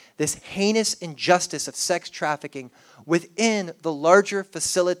confront this heinous injustice of sex trafficking within the larger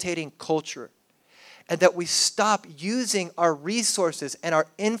facilitating culture, and that we stop using our resources and our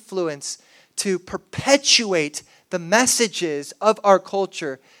influence to perpetuate the messages of our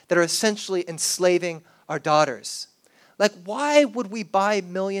culture that are essentially enslaving our daughters. Like, why would we buy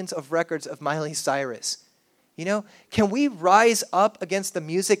millions of records of Miley Cyrus? You know, can we rise up against the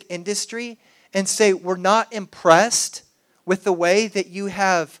music industry and say we're not impressed with the way that you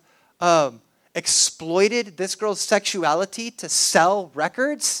have exploited this girl's sexuality to sell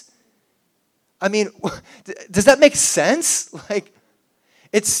records? I mean, does that make sense? Like,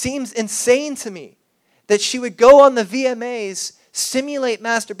 it seems insane to me that she would go on the VMAs, simulate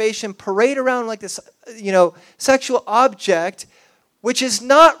masturbation, parade around like this, sexual object, which is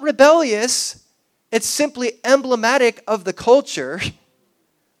not rebellious. It's simply emblematic of the culture.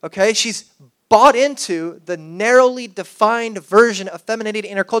 Okay? She's bought into the narrowly defined version of femininity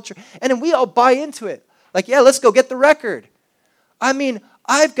in our culture. And then we all buy into it. Like, yeah, let's go get the record. I mean,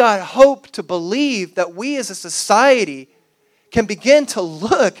 I've got hope to believe that we as a society can begin to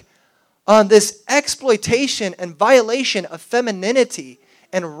look on this exploitation and violation of femininity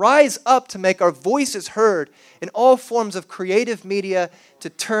and rise up to make our voices heard in all forms of creative media to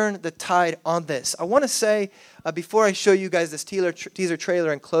turn the tide on this. I want to say, before I show you guys this teaser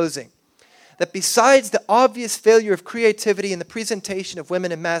trailer in closing, that besides the obvious failure of creativity in the presentation of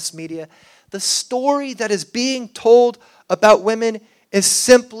women in mass media, the story that is being told about women is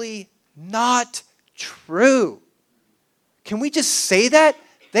simply not true. Can we just say that?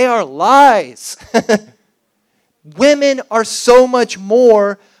 They are lies. Women are so much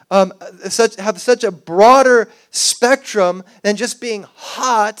more, have such a broader spectrum than just being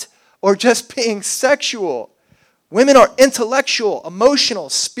hot or just being sexual. Women are intellectual, emotional,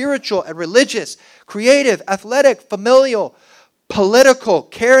 spiritual, and religious, creative, athletic, familial, political,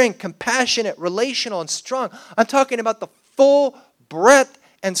 caring, compassionate, relational, and strong. I'm talking about the full breadth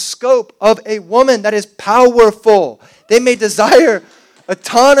and scope of a woman that is powerful. They may desire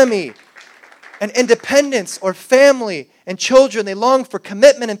autonomy and independence or family and children. They long for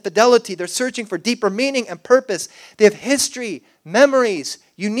commitment and fidelity. They're searching for deeper meaning and purpose. They have history, memories,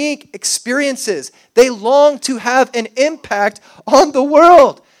 unique experiences. They long to have an impact on the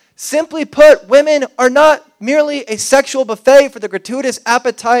world. Simply put, women are not merely a sexual buffet for the gratuitous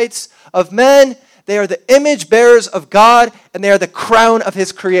appetites of men. They are the image bearers of God, and they are the crown of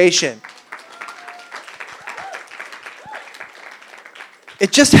His creation.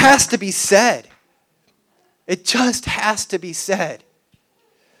 It just has to be said. It just has to be said.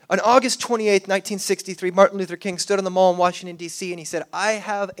 On August 28th, 1963, Martin Luther King stood on the Mall in Washington, D.C., and he said, "I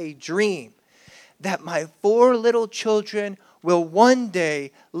have a dream that my 4 little children will one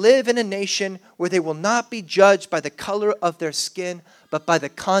day live in a nation where they will not be judged by the color of their skin, but by the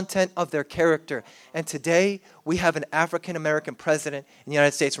content of their character." And today, we have an African-American president in the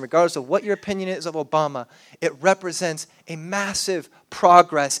United States. And regardless of what your opinion is of Obama, it represents a massive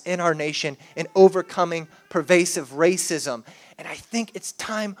progress in our nation in overcoming pervasive racism. And I think it's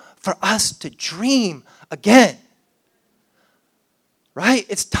time for us to dream again. Right?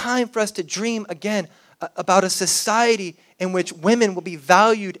 It's time for us to dream again about a society in which women will be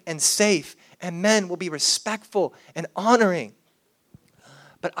valued and safe and men will be respectful and honoring.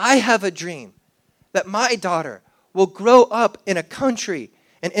 But I have a dream that my daughter will grow up in a country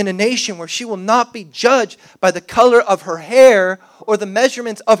and in a nation where she will not be judged by the color of her hair or the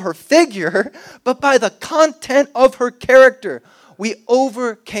measurements of her figure, but by the content of her character. We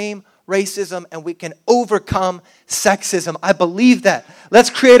overcame racism and we can overcome sexism. I believe that. Let's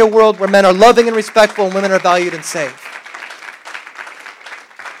create a world where men are loving and respectful and women are valued and safe.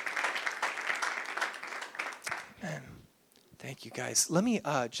 Man, thank you guys. Let me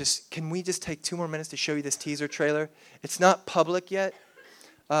can we just take 2 more minutes to show you this teaser trailer? It's not public yet,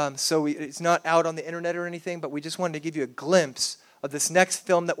 it's not out on the internet or anything, but we just wanted to give you a glimpse of this next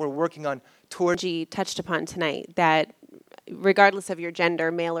film that we're working on towards. G touched upon tonight that regardless of your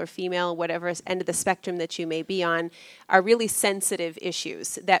gender, male or female, whatever end of the spectrum that you may be on, are really sensitive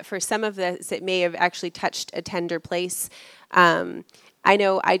issues that for some of us, it may have actually touched a tender place. I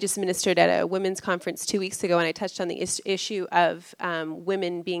know I just ministered at a women's conference 2 weeks ago, and I touched on the issue of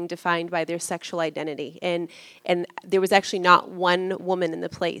women being defined by their sexual identity. And there was actually not one woman in the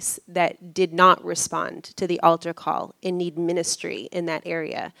place that did not respond to the altar call and need ministry in that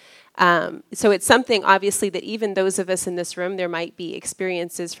area. So it's something, obviously, that even those of us in this room, there might be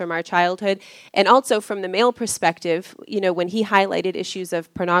experiences from our childhood. And also from the male perspective, when he highlighted issues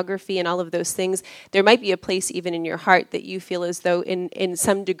of pornography and all of those things, there might be a place even in your heart that you feel as though in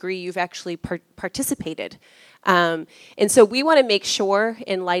some degree you've actually participated. And so we want to make sure,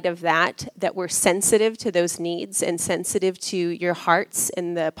 in light of that we're sensitive to those needs and sensitive to your hearts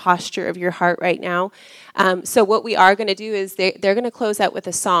and the posture of your heart right now. So what we are going to do is they're going to close out with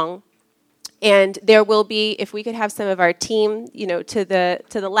a song. And there will be, if we could have some of our team, to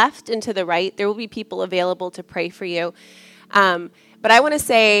the left and to the right, there will be people available to pray for you. But I want to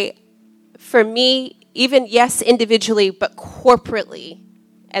say, for me, even, yes, individually, but corporately,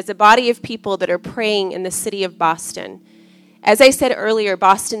 as a body of people that are praying in the city of Boston. As I said earlier,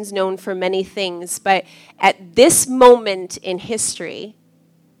 Boston's known for many things, but at this moment in history,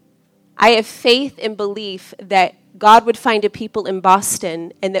 I have faith and belief that God would find a people in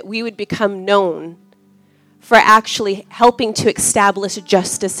Boston and that we would become known for actually helping to establish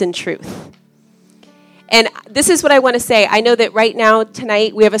justice and truth. And this is what I want to say. I know that right now,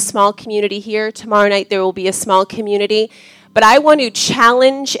 tonight, we have a small community here. Tomorrow night, there will be a small community. But I want to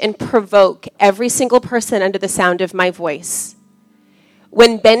challenge and provoke every single person under the sound of my voice.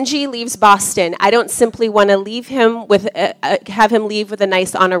 When Benji leaves Boston, I don't simply want to leave him with have him leave with a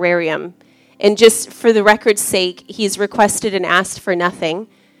nice honorarium. And just for the record's sake, he's requested and asked for nothing.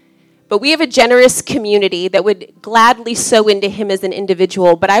 But we have a generous community that would gladly sow into him as an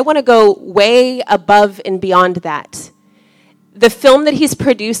individual. But I want to go way above and beyond that. The film that he's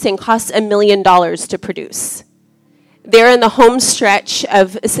producing costs $1 million to produce. They're in the home stretch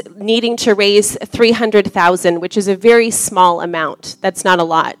of needing to raise $300,000, which is a very small amount. That's not a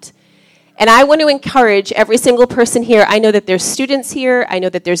lot. And I want to encourage every single person here. I know that there's students here. I know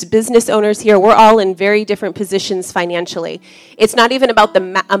that there's business owners here. We're all in very different positions financially. It's not even about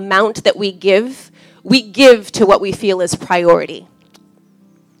the amount that we give. We give to what we feel is priority.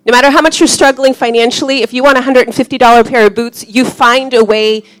 No matter how much you're struggling financially, if you want a $150 pair of boots, you find a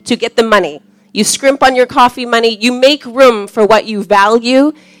way to get the money. You scrimp on your coffee money. You make room for what you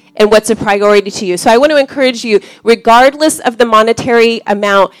value and what's a priority to you. So I want to encourage you, regardless of the monetary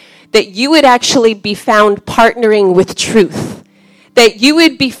amount, that you would actually be found partnering with truth. That you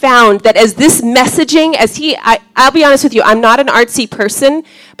would be found that as this messaging, I'll be honest with you, I'm not an artsy person,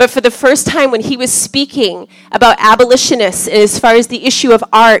 but for the first time when he was speaking about abolitionists as far as the issue of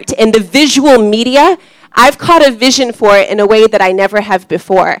art and the visual media, I've caught a vision for it in a way that I never have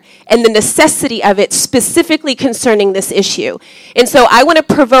before, and the necessity of it specifically concerning this issue. And so I want to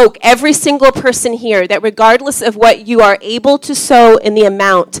provoke every single person here that regardless of what you are able to sow in the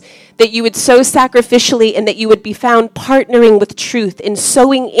amount, that you would sow sacrificially and that you would be found partnering with truth and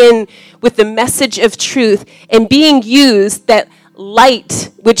sowing in with the message of truth and being used that light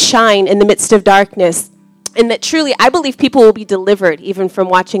would shine in the midst of darkness. And that truly, I believe people will be delivered even from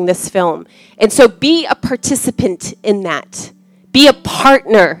watching this film. And so be a participant in that. Be a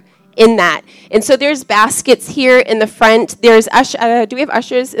partner in that. And so there's baskets here in the front. There's, do we have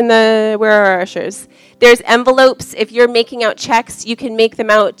ushers in the, where are our ushers? There's envelopes. If you're making out checks, you can make them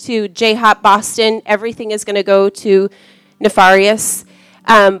out to J-Hop Boston. Everything is going to go to Nefarious.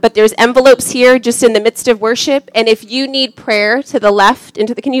 But there's envelopes here just in the midst of worship. And if you need prayer to the left,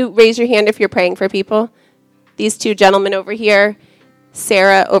 can you raise your hand if you're praying for people? These two gentlemen over here,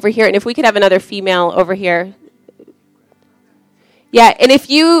 Sarah over here, and if we could have another female over here. Yeah, and if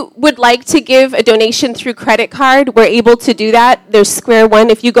you would like to give a donation through credit card, we're able to do that. There's Square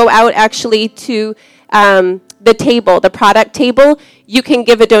One. If you go out actually to the table, the product table, you can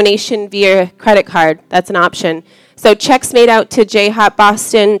give a donation via credit card. That's an option. So checks made out to J-Hop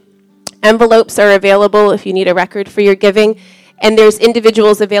Boston. Envelopes are available if you need a record for your giving. And there's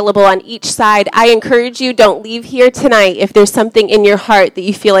individuals available on each side. I encourage you, don't leave here tonight if there's something in your heart that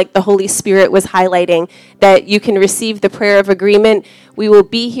you feel like the Holy Spirit was highlighting, that you can receive the prayer of agreement. We will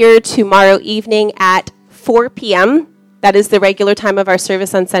be here tomorrow evening at 4 p.m. That is the regular time of our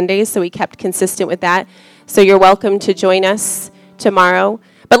service on Sundays, so we kept consistent with that. So you're welcome to join us tomorrow.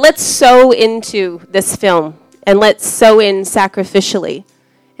 But let's sow into this film, and let's sow in sacrificially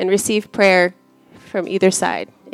and receive prayer from either side.